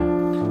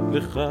I'm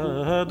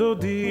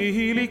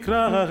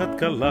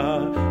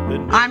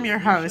your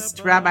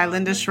host, Rabbi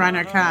Linda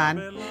Schreiner Khan,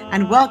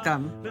 and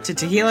welcome to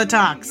Tehillah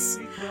Talks,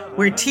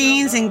 where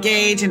teens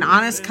engage in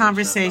honest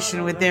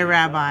conversation with their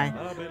rabbi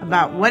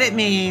about what it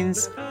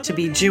means to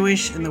be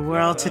Jewish in the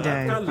world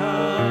today.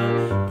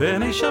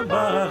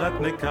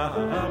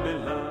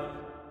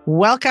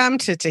 Welcome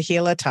to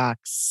Tehillah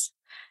Talks.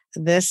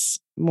 This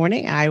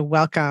morning, I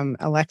welcome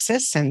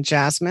Alexis and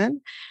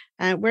Jasmine,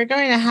 and we're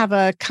going to have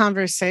a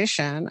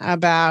conversation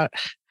about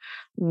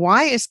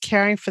why is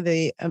caring for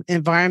the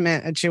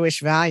environment a Jewish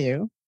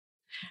value?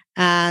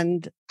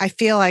 And I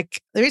feel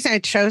like the reason I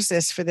chose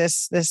this for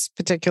this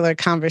particular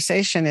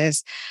conversation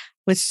is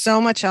with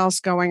so much else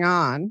going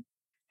on,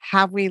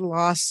 have we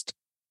lost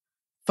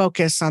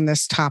focus on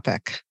this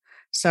topic?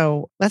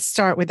 So let's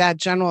start with that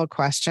general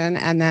question,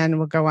 and then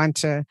we'll go on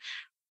to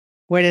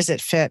where does it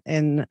fit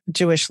in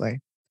Jewishly?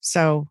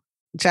 So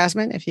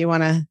Jasmine, if you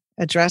want to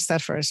address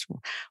that first,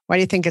 why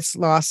do you think it's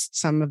lost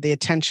some of the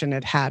attention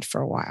it had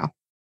for a while?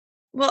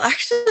 Well,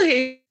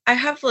 actually, I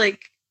have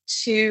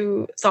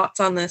two thoughts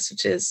on this,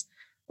 which is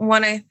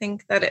one, I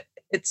think that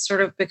it's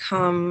sort of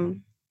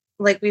become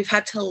we've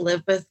had to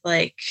live with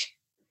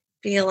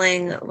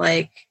feeling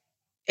like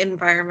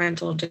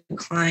environmental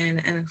decline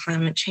and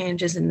climate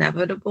change is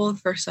inevitable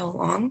for so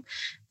long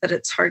that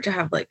it's hard to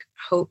have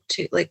hope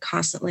to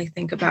constantly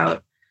think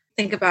about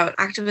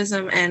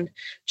activism and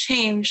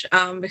change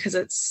because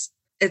it's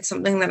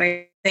something that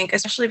I think,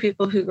 especially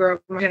people who grow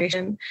up in my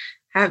generation,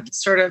 have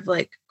sort of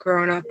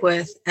grown up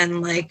with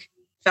and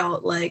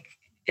felt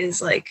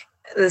is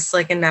this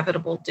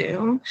inevitable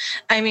doom.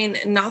 I mean,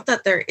 not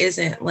that there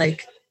isn't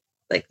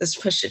this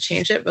push to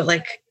change it, but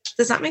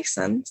does that make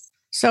sense?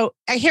 So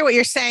I hear what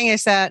you're saying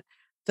is that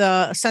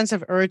the sense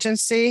of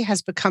urgency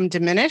has become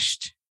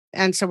diminished.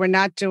 And so we're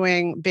not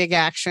doing big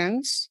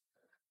actions,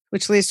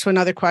 which leads to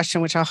another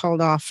question, which I'll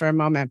hold off for a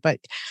moment.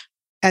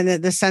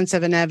 And the sense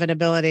of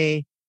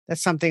inevitability that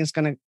something's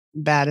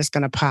bad is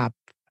going to pop.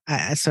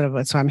 Sort of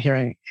what I'm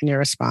hearing in your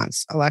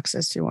response.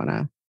 Alexis, do you want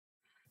to?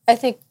 I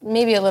think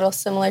maybe a little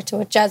similar to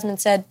what Jasmine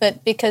said,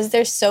 but because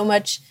there's so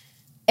much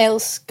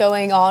else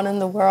going on in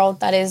the world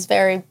that is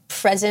very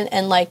present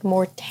and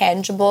more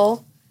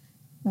tangible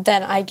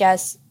than I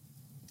guess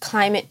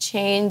climate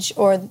change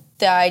or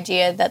the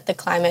idea that the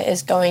climate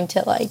is going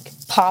to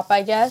pop,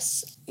 I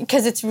guess.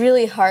 Because it's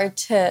really hard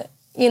to,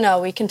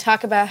 we can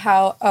talk about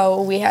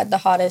how, we had the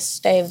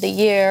hottest day of the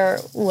year,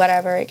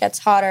 whatever, it gets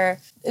hotter.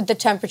 The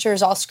temperature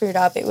is all screwed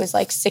up. It was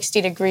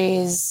 60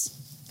 degrees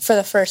for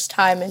the first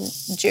time in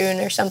June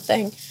or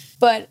something.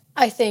 But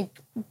I think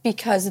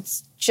because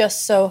it's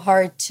just so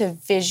hard to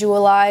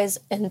visualize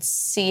and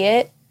see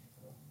it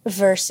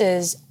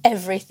versus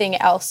everything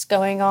else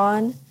going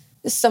on,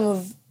 some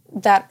of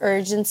that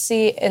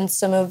urgency and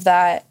some of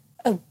that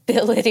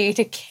ability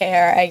to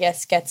care, I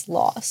guess, gets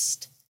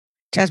lost.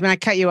 Jasmine, I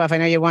cut you off. I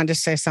know you wanted to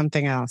say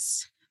something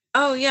else.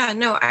 Oh, yeah.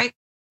 No, I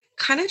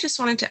kind of just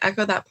wanted to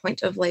echo that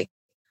point of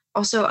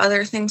also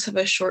other things have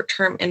a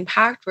short-term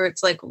impact where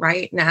it's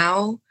right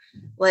now,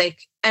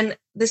 and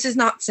this is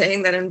not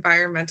saying that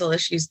environmental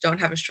issues don't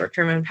have a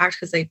short-term impact,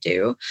 because they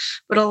do,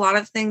 but a lot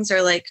of things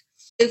are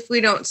if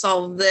we don't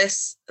solve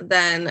this,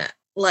 then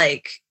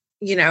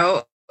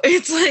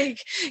it's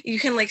you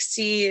can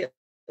see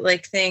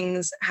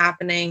things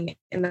happening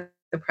in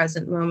the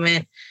present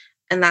moment.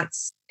 And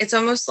it's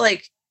almost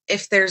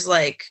if there's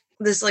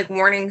this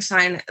warning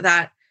sign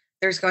that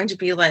there's going to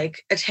be a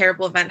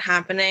terrible event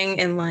happening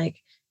in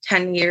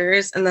 10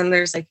 years. And then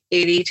there's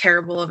 80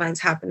 terrible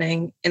events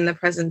happening in the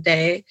present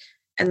day.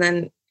 And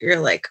then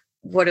you're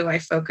what do I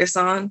focus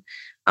on?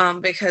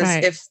 Because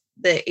right. If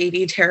the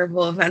 80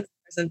 terrible events in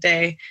the present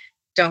day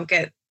don't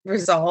get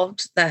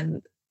resolved,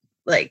 then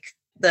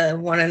the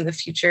one in the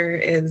future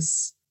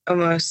is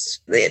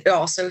it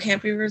also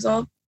can't be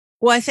resolved.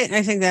 Well, I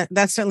think that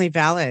that's certainly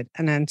valid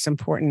and it's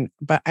important.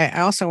 But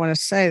I also want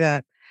to say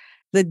that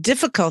the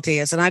difficulty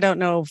is, and I don't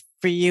know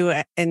for you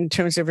in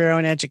terms of your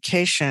own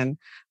education,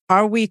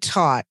 are we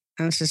taught,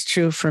 and this is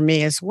true for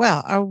me as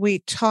well, are we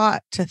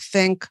taught to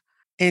think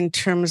in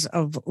terms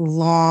of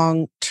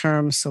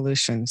long-term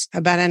solutions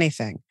about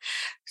anything?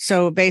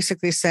 So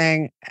basically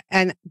saying,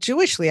 and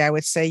Jewishly, I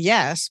would say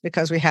yes,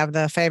 because we have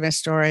the famous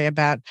story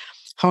about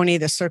Honi,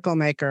 the circle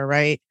maker,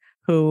 right?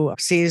 Who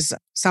sees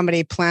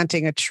somebody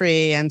planting a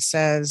tree and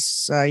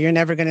says, you're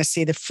never going to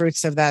see the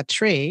fruits of that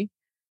tree.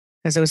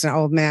 Because it was an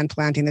old man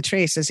planting the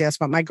tree. He says, yes,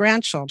 but my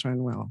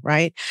grandchildren will,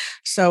 right?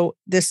 So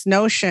this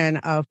notion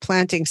of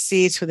planting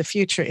seeds for the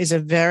future is a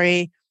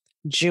very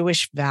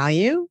Jewish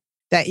value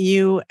that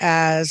you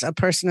as a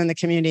person in the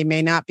community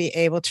may not be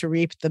able to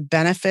reap the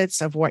benefits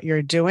of what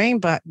you're doing,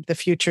 but the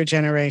future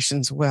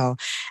generations will.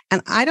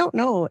 And I don't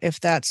know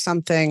if that's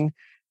something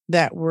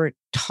that were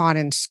taught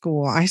in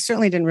school. I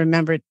certainly didn't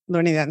remember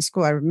learning that in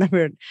school. I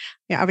remembered,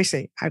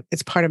 obviously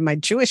it's part of my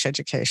Jewish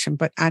education,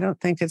 but I don't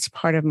think it's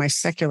part of my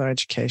secular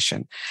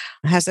education.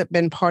 Has it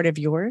been part of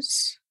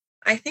yours?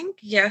 I think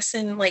yes,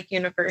 in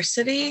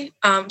university,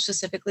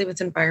 specifically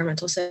with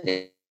environmental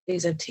studies,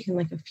 I've taken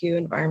like a few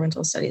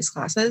environmental studies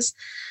classes,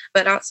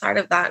 but outside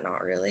of that,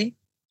 not really.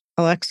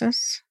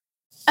 Alexis?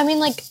 I mean,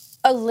 like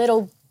a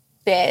little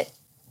bit,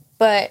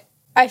 but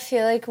I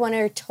feel like when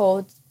we're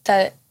told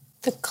that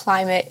the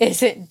climate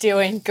isn't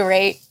doing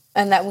great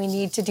and that we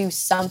need to do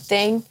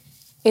something,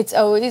 it's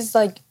always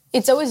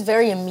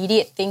very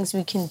immediate things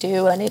we can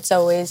do. And it's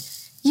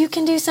always, you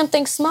can do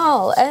something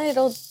small and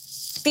it'll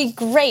be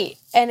great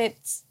and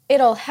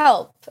it'll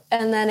help.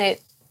 And then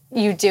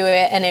you do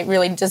it and it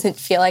really doesn't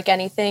feel like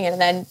anything. And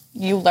then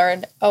you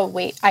learn, oh,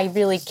 wait, I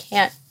really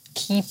can't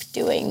keep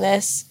doing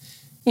this,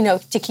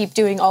 to keep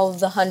doing all of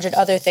the 100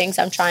 other things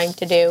I'm trying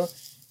to do.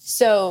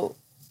 So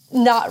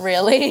not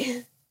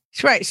really.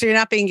 Right. So you're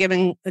not being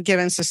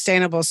given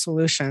sustainable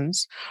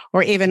solutions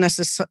or even a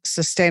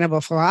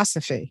sustainable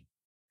philosophy.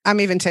 I'm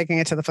even taking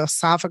it to the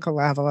philosophical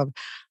level of,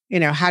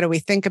 how do we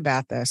think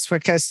about this?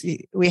 Because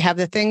we have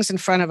the things in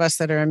front of us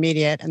that are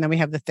immediate, and then we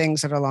have the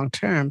things that are long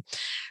term.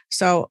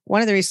 So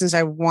one of the reasons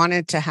I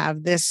wanted to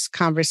have this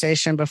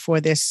conversation before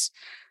this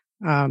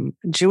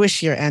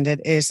Jewish year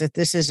ended is that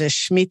this is a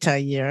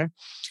Shemitah year,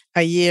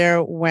 a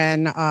year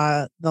when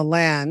the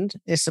land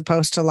is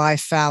supposed to lie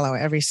fallow.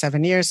 Every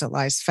 7 years, it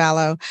lies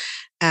fallow,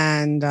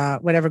 and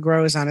whatever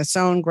grows on its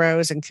own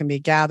grows and can be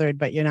gathered,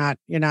 but you're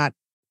not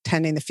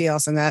tending the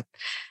fields, and that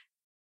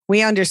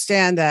we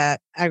understand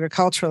that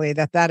agriculturally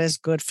that is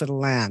good for the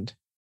land.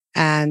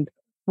 And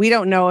we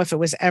don't know if it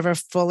was ever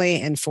fully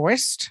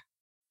enforced,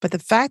 but the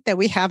fact that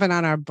we have it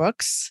on our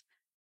books,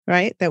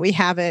 right, that we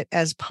have it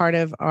as part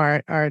of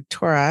our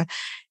Torah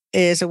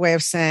is a way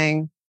of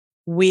saying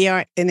we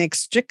are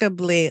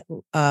inextricably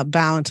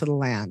bound to the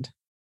land.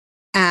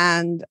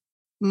 And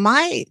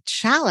my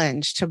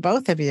challenge to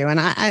both of you, and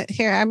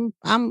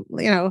I'm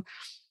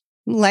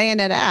laying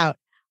it out.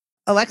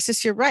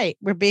 Alexis, you're right.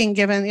 We're being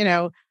given,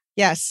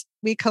 yes,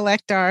 we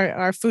collect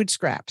our food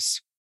scraps.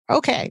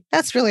 Okay,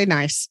 that's really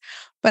nice.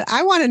 But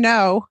I want to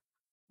know,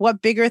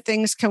 what bigger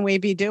things can we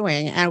be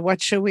doing and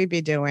what should we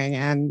be doing?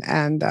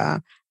 And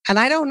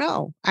I don't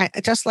know. I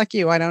just like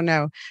you, I don't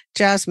know.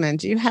 Jasmine,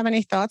 do you have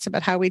any thoughts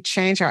about how we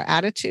change our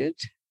attitude?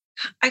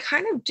 I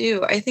kind of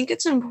do. I think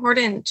it's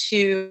important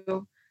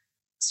to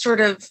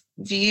sort of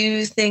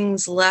view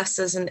things less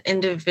as an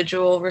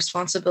individual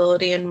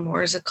responsibility and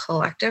more as a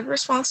collective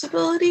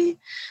responsibility,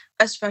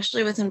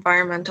 especially with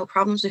environmental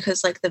problems,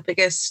 because like the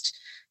biggest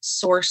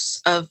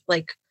source of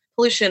like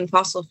pollution,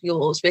 fossil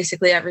fuels,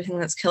 basically everything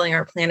that's killing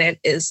our planet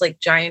is like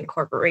giant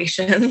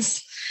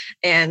corporations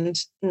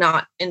and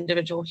not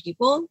individual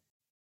people.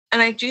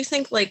 And I do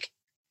think like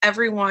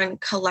everyone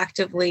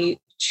collectively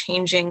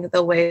changing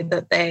the way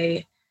that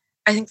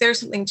I think there's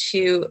something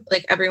to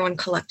like everyone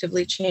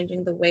collectively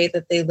changing the way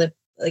that they live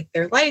like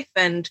their life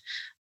and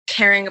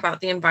caring about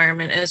the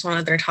environment as one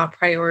of their top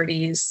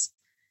priorities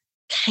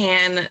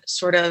can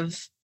sort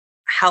of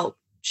help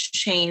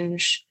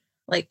change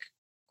like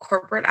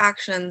corporate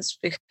actions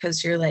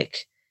because you're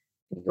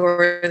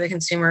the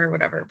consumer or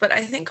whatever. But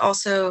I think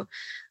also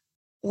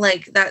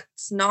like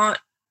that's not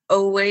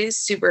always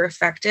super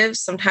effective.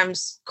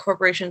 Sometimes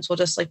corporations will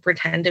just like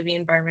pretend to be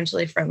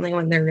environmentally friendly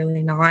when they're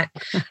really not.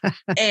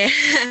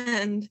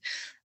 And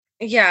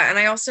yeah, and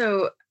I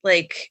also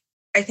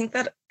I think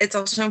that it's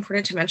also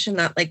important to mention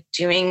that like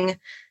doing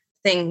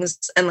things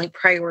and like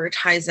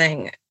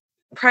prioritizing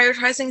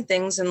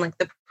things and like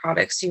the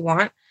products you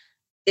want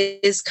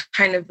is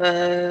kind of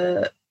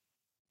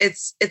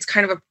it's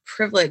kind of a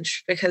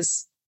privilege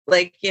because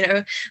like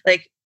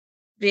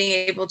being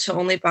able to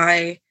only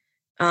buy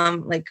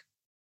like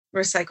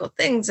recycled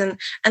things and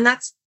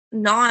that's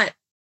not,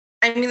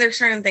 I mean, there's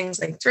certain things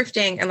like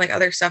thrifting and like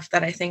other stuff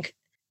that I think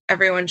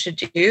everyone should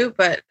do,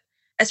 but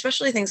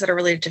especially things that are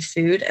related to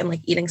food and like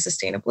eating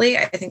sustainably,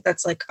 I think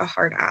that's like a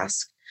hard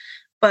ask.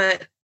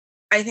 But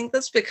I think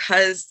that's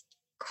because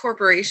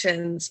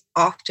corporations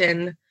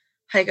often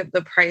hike up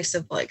the price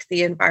of like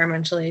the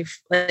environmentally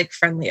like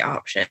friendly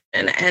option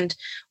and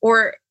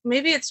or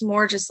maybe it's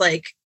more just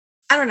like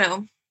I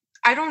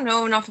don't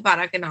know enough about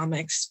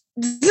economics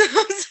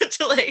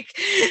to like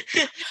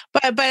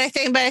but I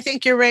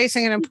think you're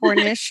raising an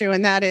important issue,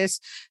 and that is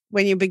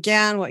when you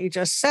began what you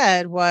just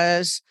said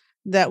was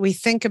that we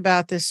think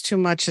about this too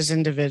much as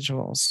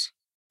individuals,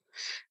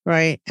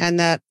 right? And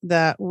that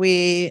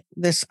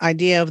this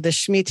idea of the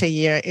Shemitah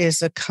year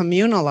is a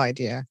communal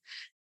idea.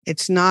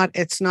 It's not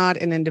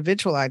an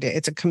individual idea.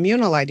 It's a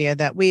communal idea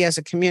that we as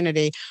a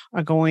community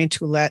are going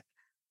to let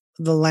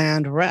the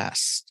land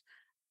rest.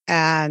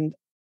 And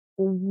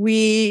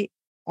we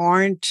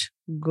aren't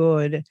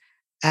good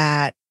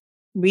at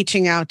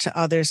reaching out to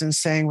others and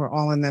saying we're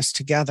all in this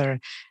together.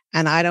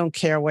 And I don't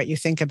care what you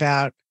think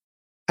about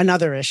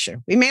another issue.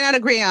 We may not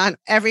agree on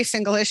every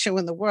single issue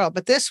in the world,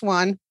 but this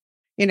one,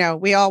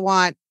 we all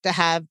want to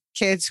have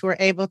kids who are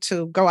able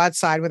to go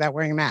outside without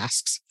wearing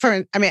masks.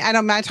 I'm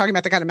not talking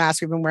about the kind of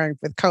mask we've been wearing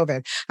with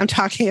COVID. I'm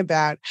talking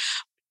about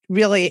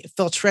really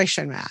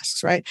filtration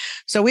masks, right?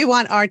 So we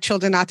want our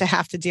children not to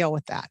have to deal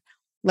with that,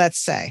 let's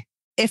say.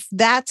 If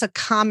that's a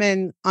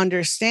common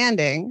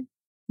understanding,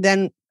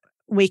 then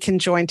we can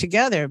join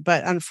together.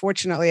 But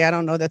unfortunately, I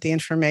don't know that the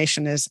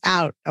information is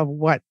out of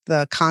what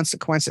the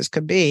consequences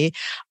could be,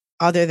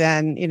 other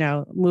than,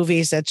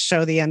 movies that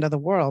show the end of the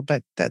world.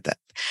 But that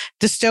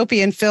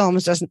dystopian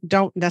films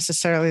don't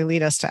necessarily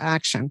lead us to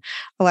action.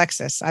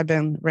 Alexis, I've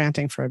been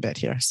ranting for a bit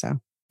here. So,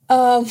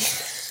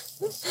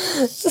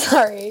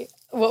 sorry,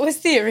 what was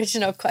the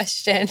original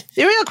question?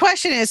 The real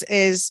question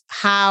is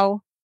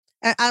how.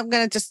 I'm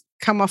going to just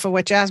come off of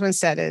what Jasmine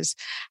said, is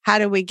how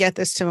do we get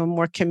this to a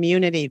more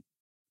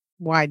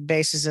community-wide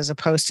basis as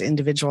opposed to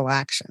individual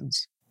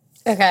actions?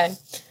 Okay.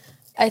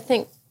 I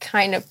think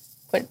kind of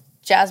what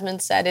Jasmine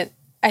said,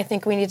 I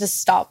think we need to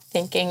stop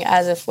thinking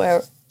as if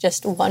we're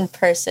just one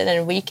person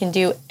and we can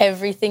do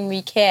everything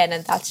we can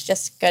and that's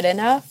just good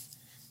enough.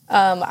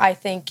 I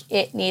think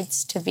it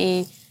needs to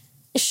be,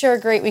 sure,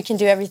 great, we can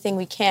do everything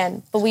we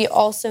can, but we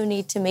also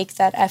need to make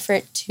that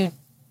effort to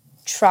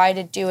try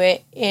to do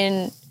it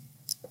in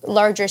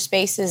larger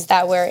spaces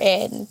that we're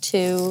in,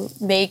 to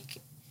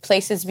make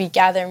places we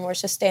gather more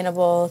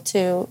sustainable,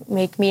 to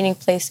make meeting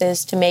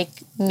places, to make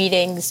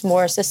meetings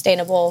more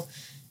sustainable,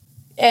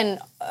 and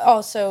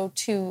also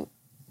to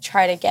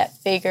try to get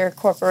bigger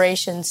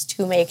corporations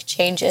to make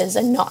changes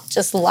and not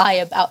just lie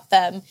about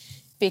them,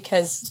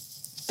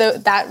 because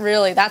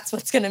that's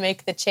what's going to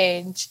make the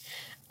change,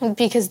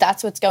 because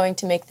that's what's going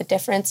to make the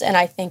difference. And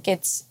I think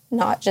it's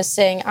not just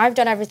saying, I've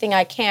done everything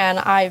I can,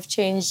 I've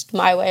changed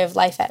my way of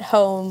life at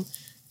home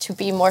to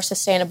be more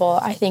sustainable.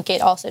 I think it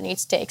also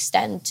needs to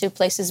extend to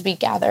places we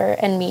gather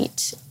and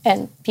meet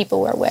and people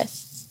we're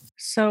with.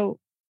 So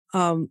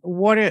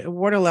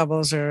water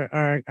levels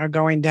are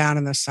going down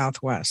in the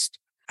Southwest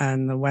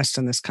and the West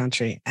in this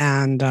country.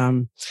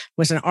 And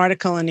was an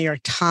article in New York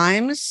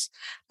Times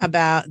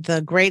about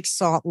the Great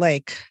Salt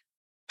Lake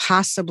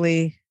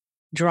possibly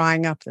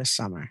drying up this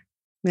summer.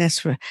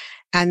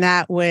 And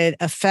that would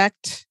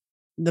affect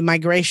the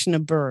migration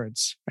of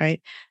birds,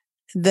 right?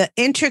 The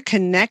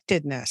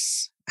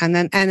interconnectedness.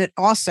 And it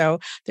also,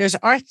 there's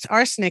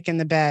arsenic in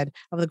the bed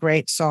of the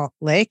Great Salt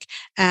Lake,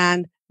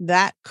 and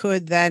that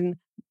could then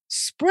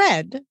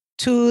spread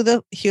to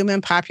the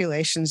human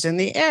populations in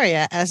the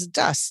area as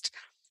dust,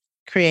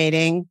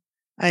 creating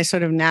a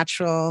sort of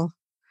natural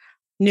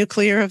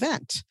nuclear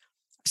event.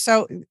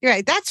 So,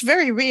 right, that's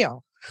very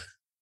real.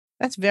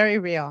 That's very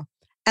real.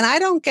 And I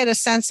don't get a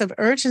sense of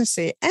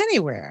urgency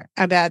anywhere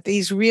about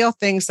these real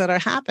things that are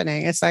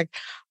happening. It's like,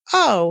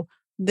 oh,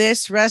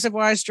 this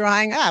reservoir is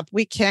drying up.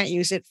 We can't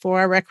use it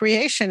for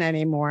recreation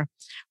anymore.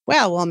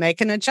 Well, we'll make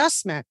an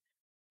adjustment.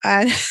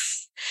 And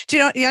do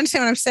you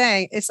understand what I'm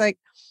saying? It's like,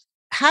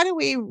 how do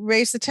we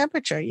raise the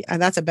temperature?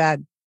 That's a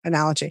bad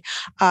analogy.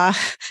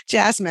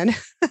 Jasmine.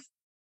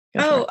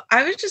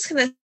 I was just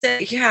going to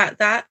say, yeah,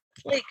 that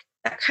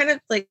kind of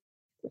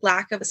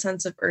lack of a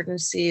sense of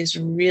urgency is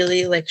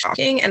really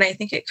shocking. And I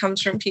think it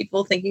comes from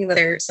people thinking that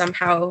they're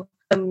somehow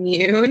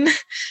immune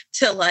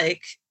to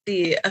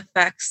the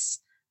effects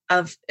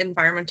of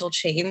environmental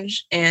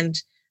change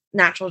and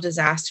natural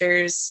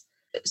disasters,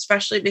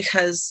 especially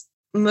because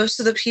most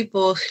of the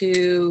people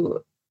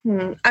who,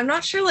 I'm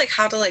not sure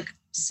how to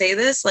say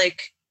this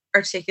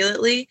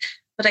articulately,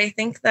 but I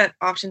think that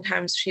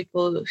oftentimes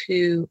people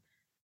who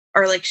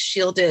are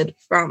shielded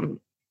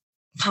from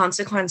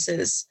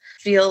consequences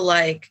feel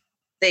like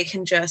they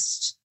can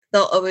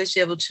they'll always be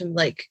able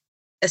to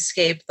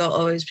escape, they'll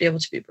always be able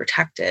to be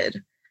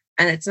protected.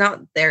 And it's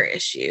not their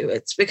issue.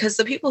 It's because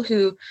the people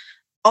who,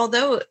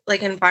 although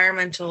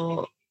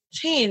environmental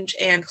change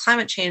and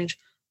climate change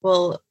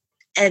will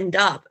end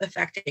up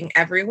affecting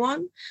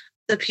everyone,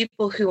 the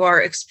people who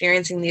are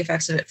experiencing the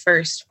effects of it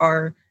first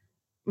are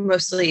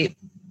mostly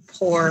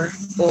poor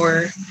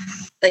or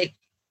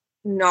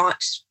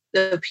not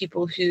the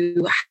people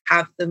who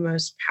have the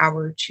most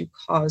power to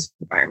cause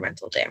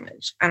environmental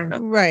damage. I don't know.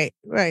 Right.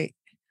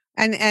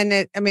 And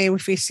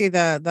if we see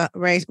the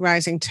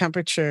rising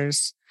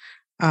temperatures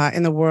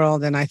in the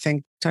world, and I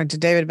think talking to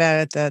David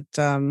about it, that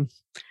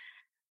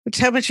the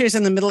temperatures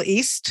in the Middle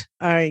East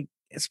are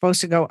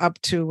supposed to go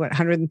up to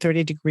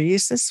 130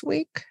 degrees this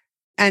week.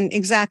 And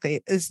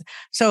exactly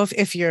so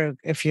if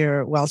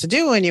you're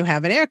well-to-do and you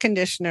have an air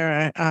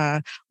conditioner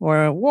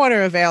or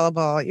water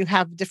available, you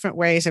have different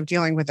ways of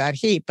dealing with that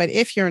heat. But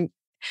if you're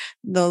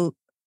the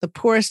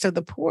poorest of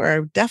the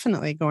poor,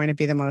 definitely going to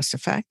be the most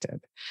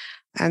affected.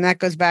 And that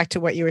goes back to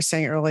what you were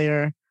saying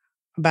earlier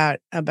about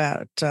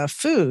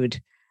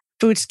food.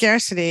 Food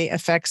scarcity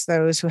affects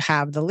those who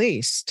have the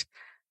least,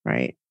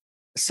 right?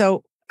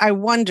 So I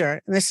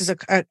wonder, and this is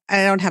I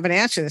don't have an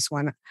answer to this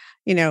one.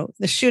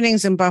 The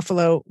shootings in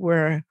Buffalo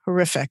were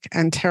horrific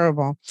and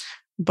terrible,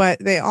 but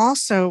they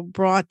also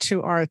brought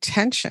to our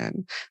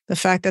attention the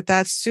fact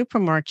that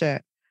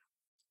supermarket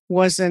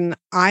was an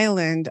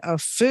island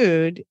of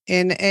food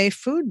in a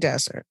food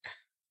desert.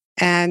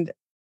 And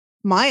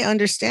my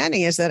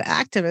understanding is that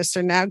activists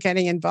are now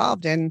getting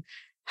involved in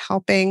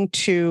helping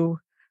to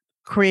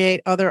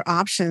create other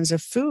options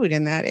of food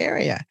in that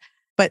area.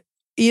 But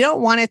you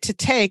don't want it to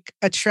take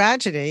a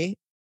tragedy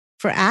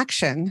for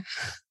action,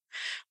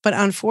 But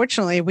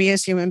unfortunately, we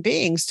as human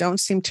beings don't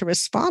seem to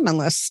respond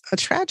unless a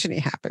tragedy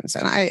happens.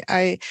 And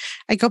I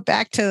go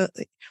back to,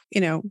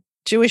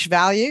 Jewish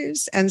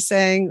values and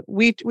saying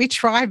we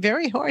try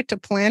very hard to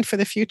plan for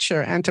the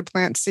future and to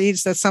plant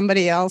seeds that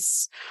somebody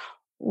else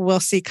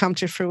will see come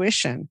to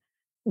fruition.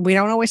 We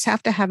don't always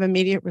have to have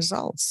immediate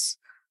results,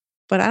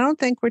 but I don't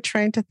think we're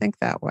trained to think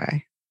that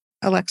way.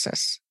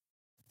 Alexis.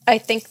 I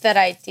think that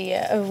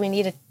idea of we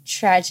need a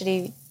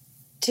tragedy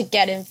to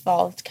get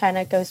involved kind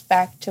of goes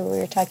back to what we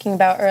were talking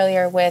about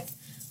earlier with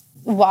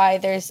why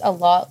there's a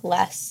lot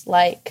less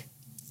like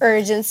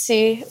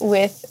urgency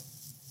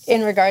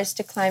in regards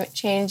to climate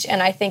change.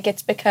 And I think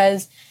it's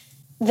because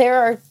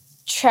there are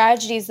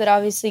tragedies that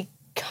obviously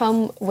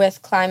come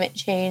with climate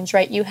change,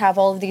 right? You have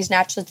all of these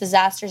natural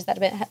disasters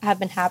that have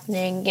been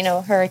happening,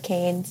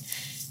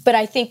 hurricanes. But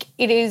I think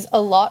it is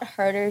a lot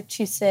harder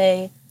to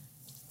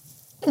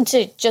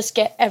just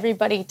get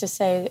everybody to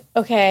say,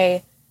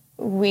 okay,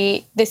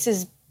 this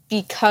is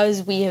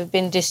because we have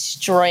been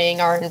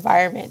destroying our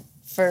environment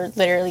for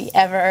literally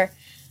ever.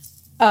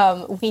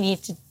 We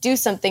need to do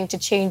something to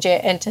change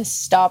it and to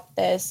stop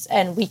this.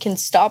 And we can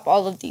stop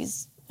all of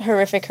these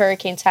horrific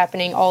hurricanes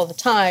happening all the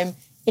time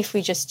if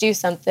we just do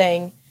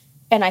something.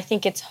 And I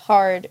think it's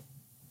hard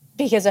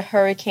because a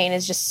hurricane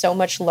is just so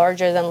much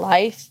larger than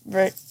life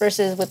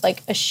versus with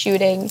like a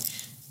shooting,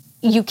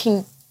 you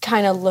can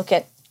kind of look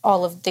at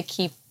all of the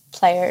key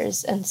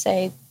players and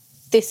say,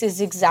 this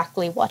is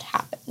exactly what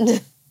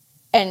happened.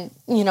 And,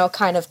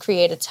 kind of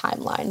create a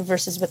timeline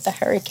versus with the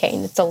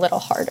hurricane, it's a little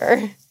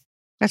harder.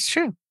 That's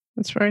true.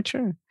 That's very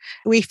true.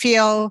 We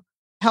feel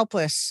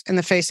helpless in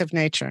the face of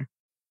nature,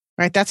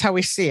 right? That's how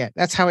we see it.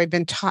 That's how we've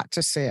been taught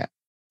to see it.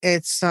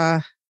 It's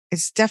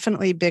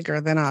definitely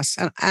bigger than us.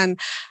 And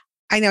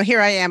I know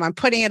here I am. I'm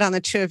putting it on the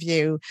two of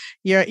you.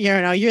 You're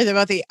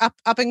about the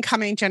up and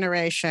coming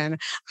generation.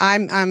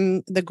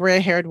 I'm the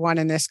gray-haired one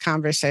in this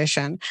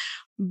conversation.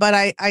 But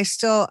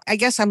I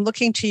guess I'm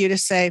looking to you to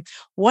say,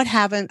 what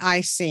haven't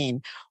I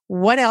seen?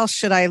 What else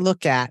should I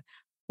look at?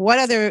 What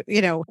other,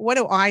 what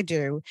do I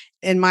do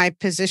in my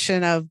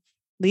position of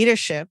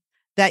leadership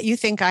that you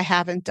think I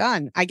haven't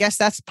done? I guess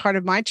that's part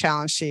of my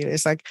challenge to you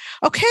is like,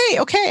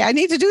 okay, I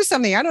need to do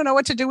something. I don't know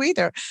what to do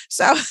either.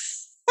 So,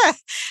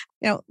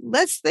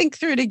 let's think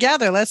through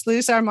together. Let's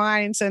lose our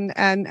minds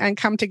and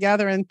come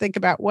together and think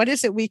about what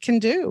is it we can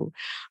do?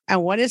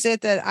 And what is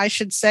it that I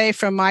should say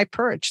from my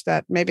perch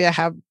that maybe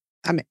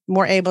I'm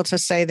more able to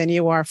say than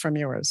you are from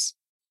yours?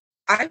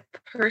 I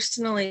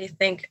personally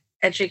think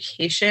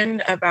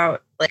education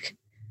about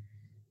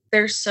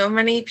there's so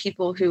many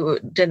people who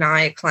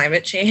deny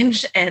climate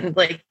change and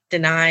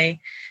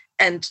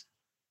and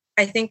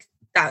I think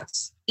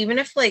that's even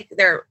if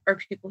there are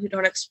people who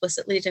don't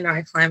explicitly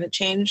deny climate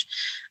change,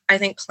 I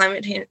think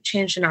climate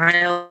change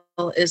denial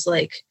is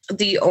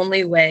the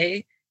only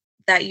way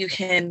that you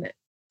can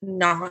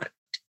not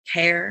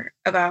care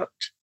about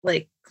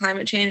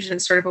climate change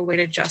and sort of a way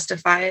to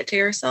justify it to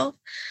yourself.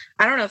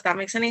 I don't know if that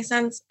makes any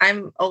sense.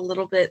 I'm a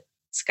little bit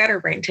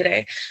scatterbrained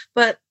today,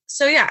 but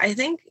so yeah, I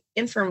think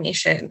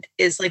information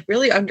is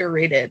really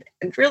underrated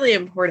and really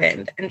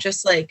important, and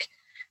just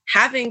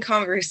having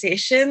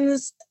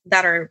conversations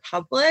that are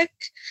public,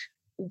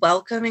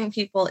 welcoming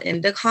people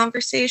into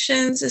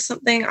conversations is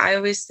something I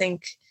always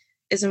think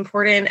is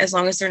important, as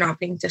long as they're not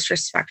being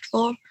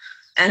disrespectful.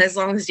 And as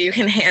long as you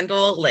can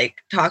handle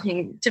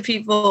talking to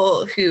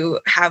people who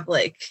have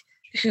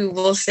who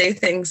will say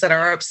things that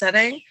are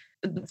upsetting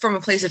from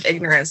a place of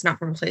ignorance, not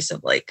from a place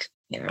of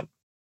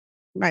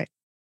Right.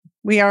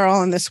 We are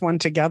all in this one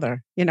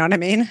together. You know what I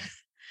mean?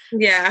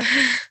 Yeah.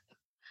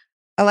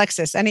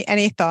 Alexis,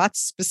 any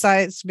thoughts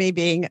besides me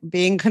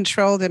being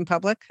controlled in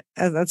public?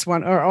 That's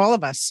one, or all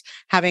of us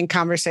having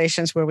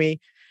conversations where we,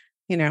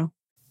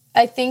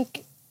 I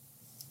think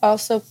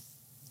also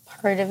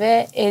part of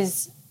it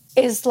is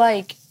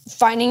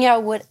finding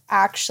out what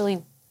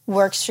actually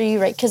works for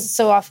you, right? Because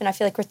so often I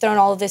feel we're throwing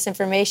all of this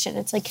information.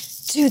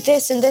 It's do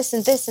this and this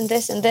and this and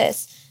this and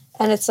this.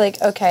 And it's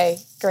okay,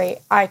 great,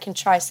 I can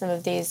try some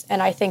of these.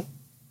 And I think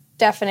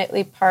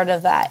definitely part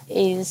of that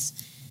is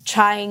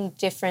trying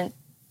different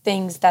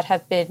things that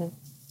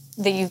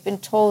you've been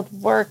told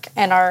work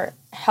and are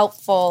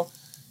helpful.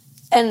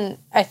 And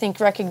I think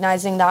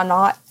recognizing that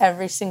not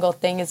every single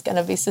thing is going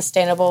to be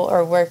sustainable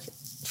or work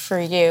for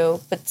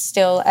you, but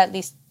still at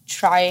least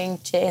trying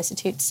to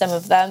institute some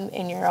of them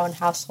in your own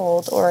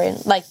household or in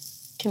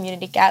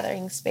community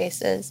gathering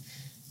spaces.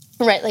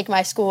 Right,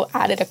 my school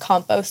added a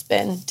compost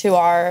bin to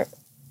our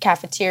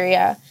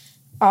cafeteria.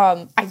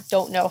 I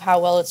don't know how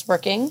well it's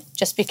working,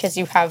 just because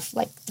you have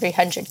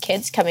 300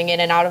 kids coming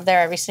in and out of there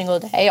every single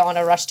day on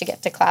a rush to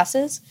get to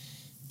classes.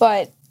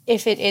 But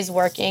if it is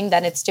working,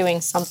 then it's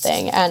doing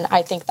something. And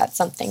I think that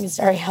something is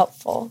very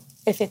helpful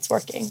if it's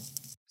working.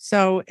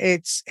 So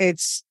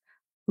it's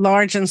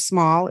large and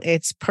small.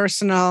 It's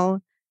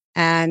personal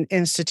and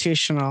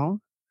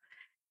institutional.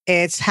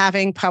 It's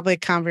having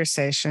public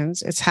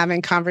conversations. It's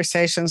having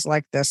conversations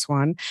like this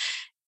one.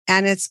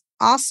 And it's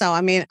also,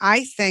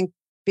 I think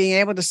being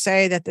able to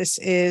say that this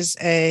is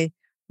a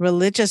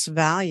religious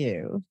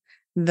value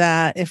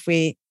that if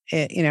we,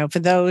 for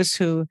those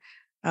who,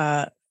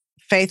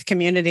 faith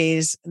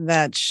communities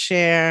that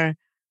share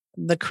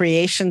the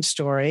creation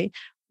story,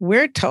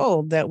 we're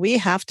told that we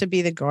have to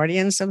be the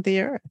guardians of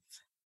the earth.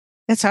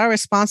 It's our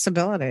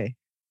responsibility.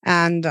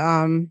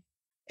 And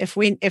if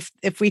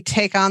we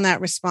take on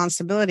that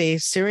responsibility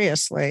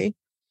seriously,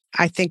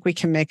 I think we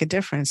can make a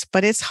difference.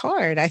 But it's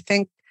hard. I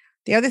think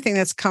the other thing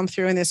that's come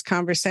through in this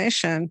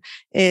conversation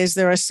is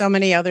there are so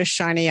many other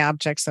shiny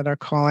objects that are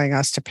calling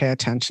us to pay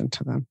attention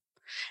to them.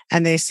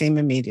 And they seem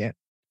immediate.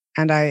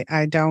 And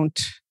I don't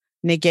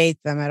negate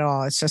them at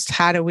all. It's just,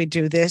 how do we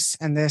do this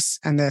and this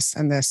and this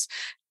and this?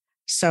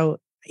 So,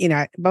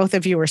 both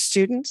of you are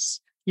students.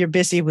 You're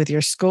busy with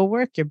your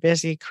schoolwork. You're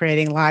busy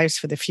creating lives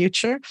for the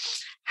future.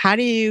 How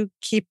do you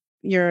keep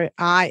your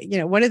eye,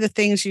 what are the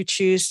things you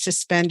choose to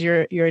spend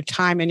your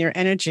time and your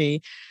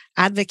energy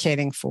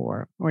advocating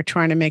for or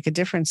trying to make a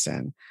difference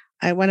in?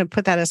 I want to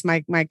put that as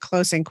my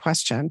closing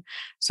question.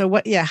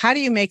 So how do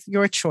you make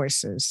your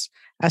choices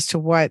as to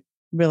what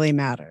really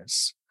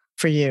matters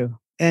for you?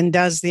 And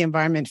does the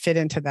environment fit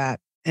into that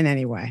in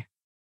any way?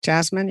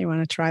 Jasmine, you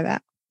want to try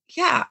that?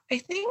 Yeah, I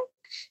think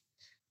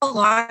a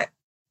lot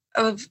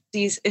of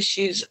these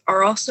issues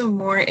are also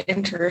more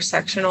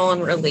intersectional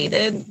and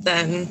related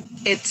than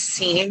it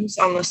seems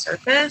on the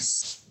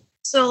surface.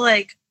 So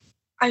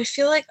I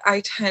feel like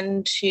I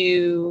tend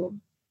to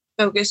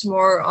focus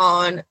more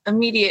on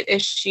immediate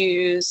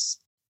issues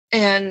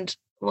and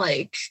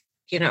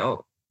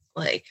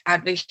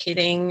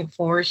advocating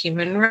for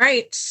human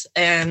rights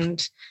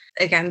and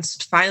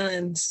against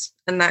violence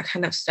and that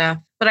kind of stuff.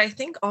 But I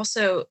think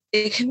also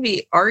it can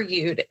be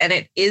argued, and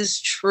it is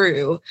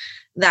true,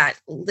 that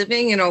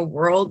living in a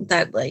world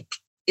that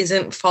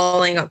isn't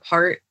falling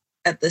apart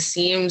at the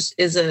seams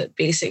is a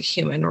basic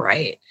human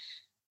right,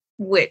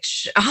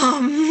 which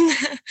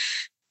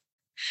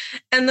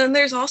and then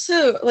there's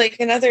also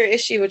another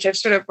issue, which I've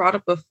sort of brought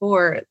up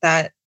before,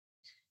 that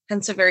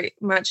tends to very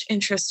much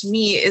interest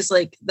me, is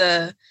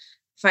the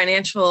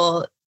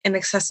financial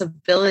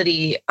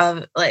inaccessibility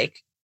of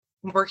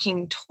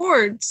working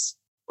towards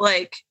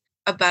a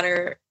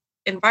better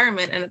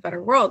environment and a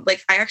better world.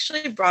 I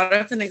actually brought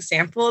up an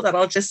example that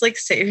I'll just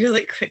say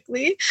really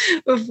quickly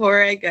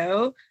before I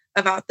go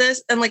about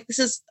this. And this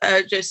is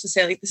just to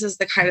say, this is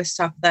the kind of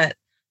stuff that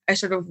I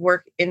sort of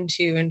work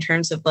into in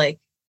terms of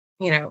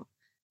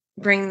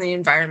bring the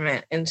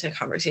environment into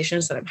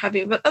conversations that I'm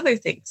having about other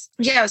things.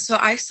 Yeah. So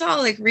I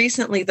saw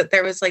recently that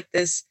there was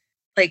this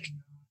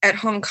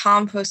at-home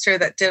composter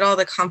that did all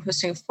the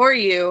composting for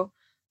you.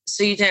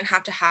 So you didn't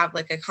have to have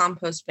a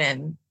compost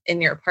bin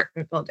in your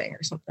apartment building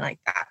or something like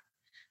that.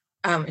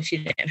 If you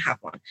didn't have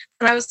one.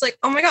 And I was like,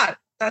 oh my God,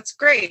 that's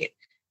great.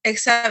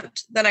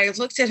 Except that I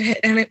looked at it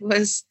and it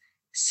was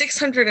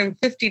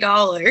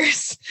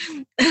 $650.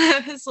 And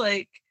I was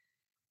like,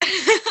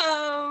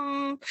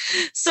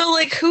 so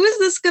who is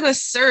this going to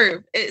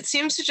serve? It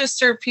seems to just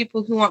serve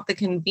people who want the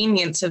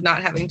convenience of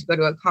not having to go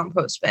to a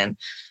compost bin.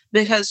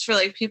 Because for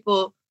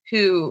people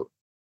who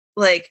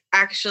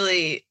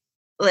actually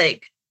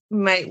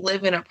might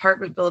live in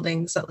apartment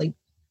buildings that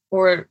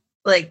or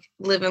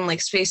live in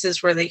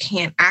spaces where they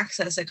can't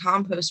access a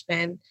compost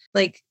bin,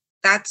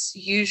 that's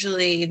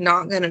usually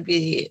not going to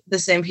be the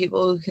same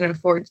people who can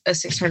afford a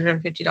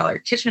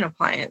 $650 kitchen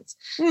appliance.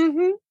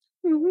 Mm-hmm.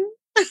 Mm-hmm.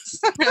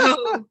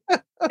 So,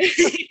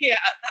 yeah,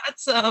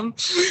 that's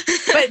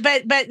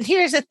But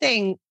here's the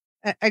thing.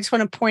 I just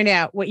want to point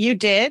out what you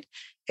did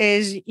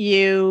is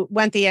you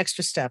went the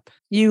extra step.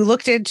 You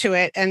looked into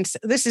it and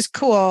this is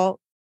cool.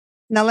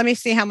 Now let me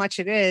see how much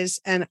it is.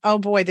 And oh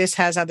boy, this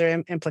has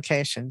other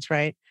implications,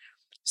 right?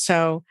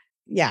 So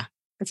yeah,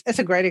 it's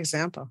a great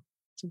example.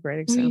 It's a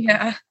great example.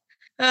 Yeah.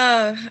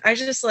 I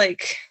just and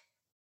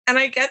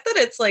I get that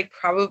it's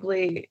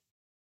probably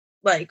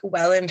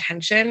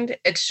well-intentioned.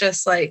 It's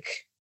just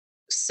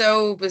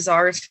so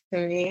bizarre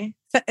to me.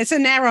 It's a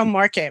narrow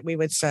market, we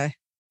would say.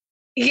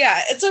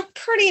 Yeah, it's a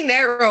pretty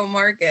narrow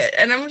market.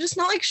 And I'm just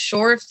not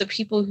sure if the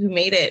people who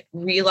made it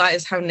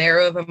realize how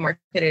narrow of a market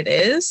it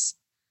is.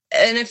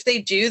 And if they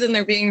do, then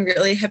they're being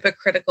really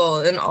hypocritical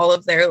in all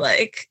of their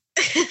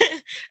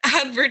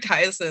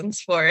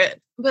advertisements for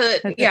it.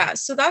 But okay. Yeah,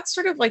 so that's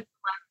sort of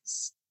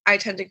lens I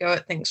tend to go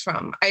at things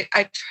from.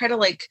 I try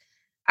to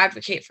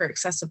advocate for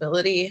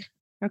accessibility.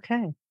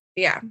 Okay.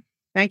 Yeah.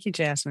 Thank you,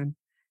 Jasmine.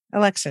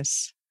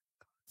 Alexis.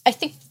 I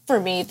think for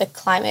me, the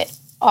climate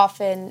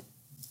often,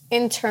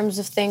 in terms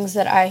of things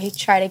that I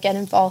try to get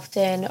involved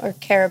in or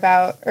care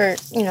about or,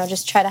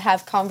 just try to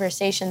have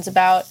conversations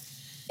about,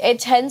 it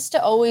tends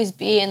to always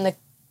be in the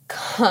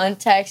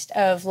context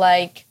of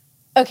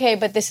okay,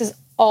 but this is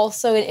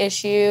also an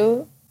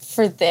issue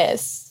for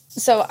this.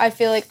 So I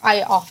feel like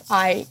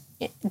I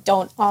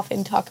don't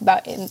often talk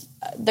about in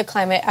the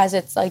climate as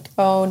its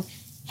own,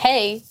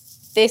 hey,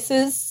 this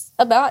is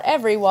about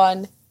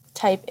everyone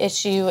type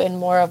issue, and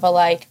more of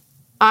a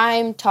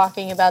I'm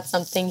talking about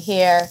something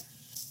here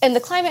and the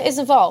climate is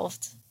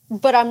involved,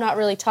 but I'm not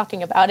really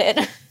talking about it.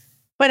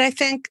 But I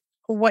think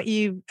what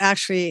you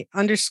actually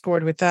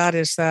underscored with that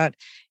is that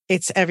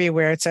it's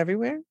everywhere,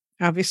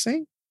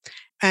 obviously.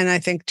 And I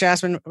think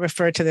Jasmine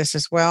referred to this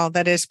as well.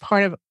 That is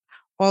part of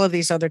all of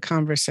these other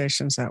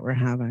conversations that we're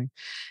having.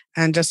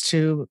 And just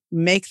to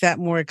make that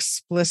more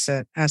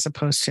explicit as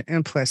opposed to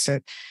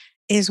implicit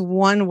is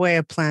one way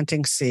of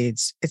planting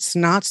seeds. It's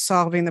not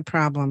solving the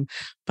problem,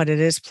 but it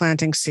is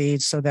planting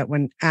seeds so that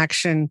when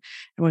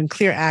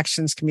clear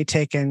actions can be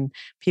taken,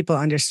 people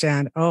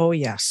understand, oh,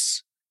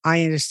 yes,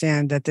 I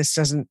understand that this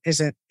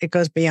it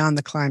goes beyond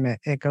the climate.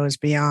 It goes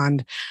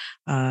beyond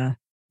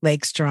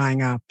lakes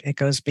drying up. It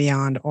goes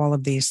beyond all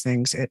of these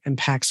things. It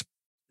impacts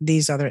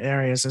these other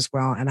areas as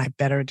well. And I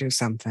better do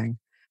something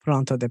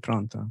pronto de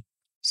pronto.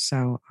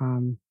 So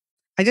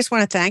I just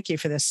want to thank you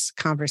for this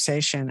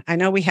conversation. I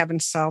know we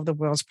haven't solved the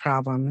world's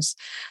problems,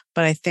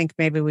 but I think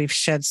maybe we've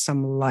shed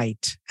some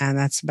light, and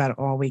that's about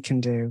all we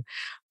can do.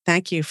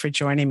 Thank you for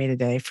joining me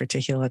today for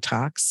Tehillah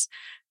Talks,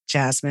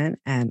 Jasmine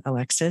and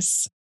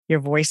Alexis. Your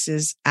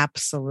voices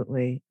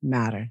absolutely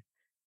matter.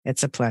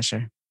 It's a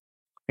pleasure.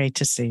 Great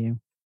to see you.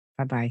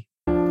 Bye-bye.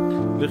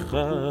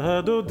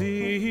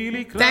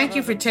 Thank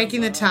you for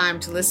taking the time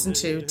to listen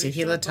to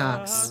Tehillah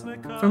Talks.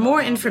 For more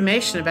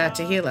information about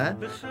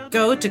Tehillah,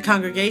 go to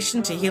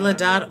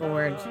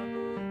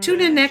congregationtehillah.org.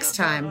 Tune in next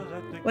time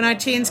when our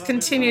teens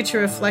continue to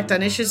reflect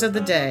on issues of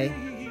the day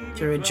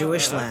through a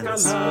Jewish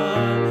lens.